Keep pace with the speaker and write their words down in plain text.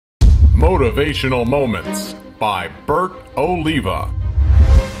Motivational Moments by Bert Oliva.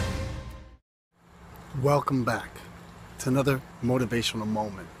 Welcome back to another motivational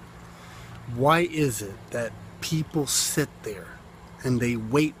moment. Why is it that people sit there and they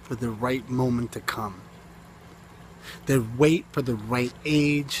wait for the right moment to come? They wait for the right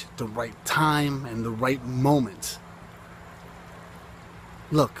age, the right time, and the right moment.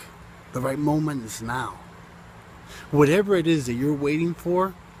 Look, the right moment is now. Whatever it is that you're waiting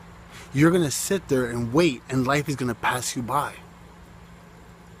for, you're going to sit there and wait, and life is going to pass you by.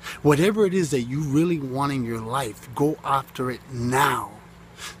 Whatever it is that you really want in your life, go after it now.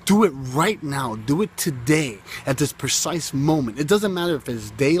 Do it right now. Do it today at this precise moment. It doesn't matter if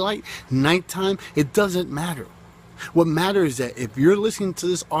it's daylight, nighttime, it doesn't matter. What matters is that if you're listening to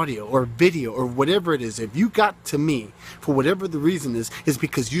this audio or video or whatever it is, if you got to me for whatever the reason is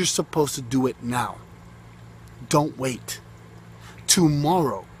because you're supposed to do it now. Don't wait.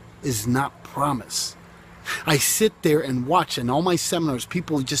 Tomorrow is not promised. I sit there and watch in all my seminars,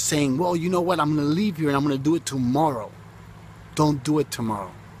 people just saying, well, you know what, I'm going to leave here and I'm going to do it tomorrow. Don't do it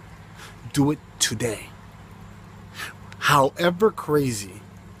tomorrow. Do it today. However crazy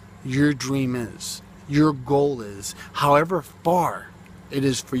your dream is, your goal is, however far it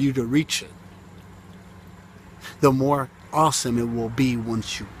is for you to reach it, the more awesome it will be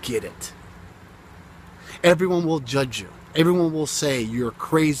once you get it. Everyone will judge you. Everyone will say you're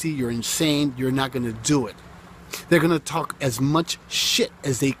crazy, you're insane, you're not going to do it. They're going to talk as much shit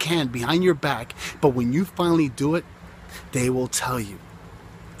as they can behind your back, but when you finally do it, they will tell you,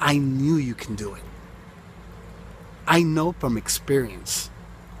 I knew you can do it. I know from experience.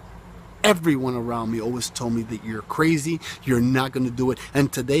 Everyone around me always told me that you're crazy, you're not going to do it.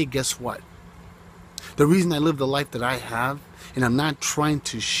 And today, guess what? The reason I live the life that I have, and I'm not trying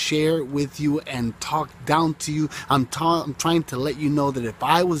to share it with you and talk down to you, I'm trying to let you know that if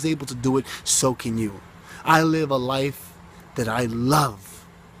I was able to do it, so can you. I live a life that I love.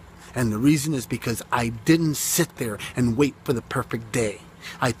 And the reason is because I didn't sit there and wait for the perfect day.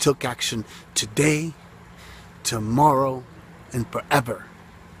 I took action today, tomorrow, and forever.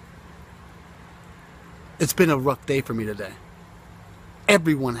 It's been a rough day for me today.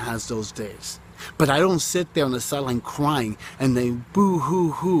 Everyone has those days. But I don't sit there on the sideline crying and then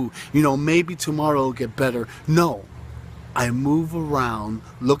boo-hoo-hoo, maybe tomorrow will get better. No. I move around,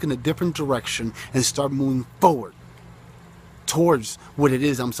 look in a different direction, and start moving forward towards what it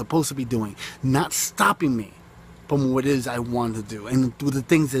is I'm supposed to be doing, not stopping me from what it is I want to do and the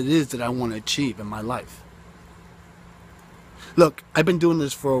things that it is that I want to achieve in my life. Look, I've been doing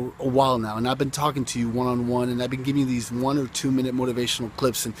this for a while now, and I've been talking to you one-on-one, and I've been giving you these 1 or 2 minute motivational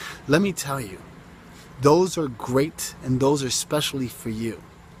clips, and let me tell you, those are great, and those are especially for you.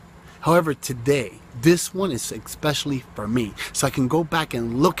 However, today, this one is especially for me, so I can go back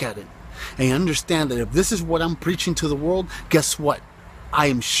and look at it and understand that if this is what I'm preaching to the world, guess what? I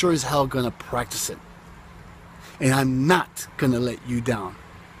am sure as hell going to practice it. And I'm not going to let you down.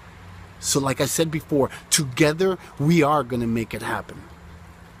 So like I said before, together we are going to make it happen.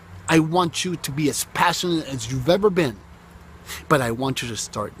 I want you to be as passionate as you've ever been, but I want you to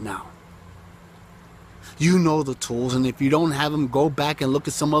start now. You know the tools, and if you don't have them, go back and look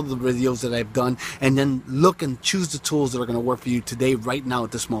at some other videos that I've done, and then look and choose the tools that are going to work for you today, right now,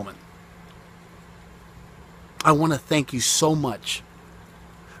 at this moment. I want to thank you so much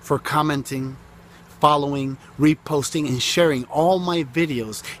for commenting, following, reposting, and sharing all my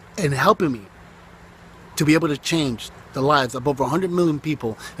videos and helping me to be able to change the lives of over 100 million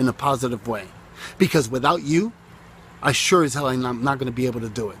people in a positive way. Because without you, I sure as hell I'm not going to be able to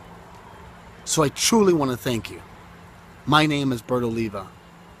do it. So I truly want to thank you. My name is Bert Oliva.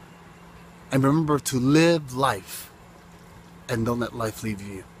 And remember to live life and don't let life leave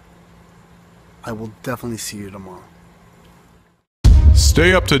you. I will definitely see you tomorrow.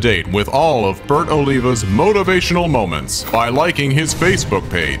 Stay up to date with all of Bert Oliva's motivational moments by liking his Facebook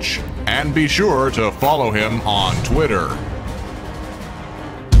page. And be sure to follow him on Twitter.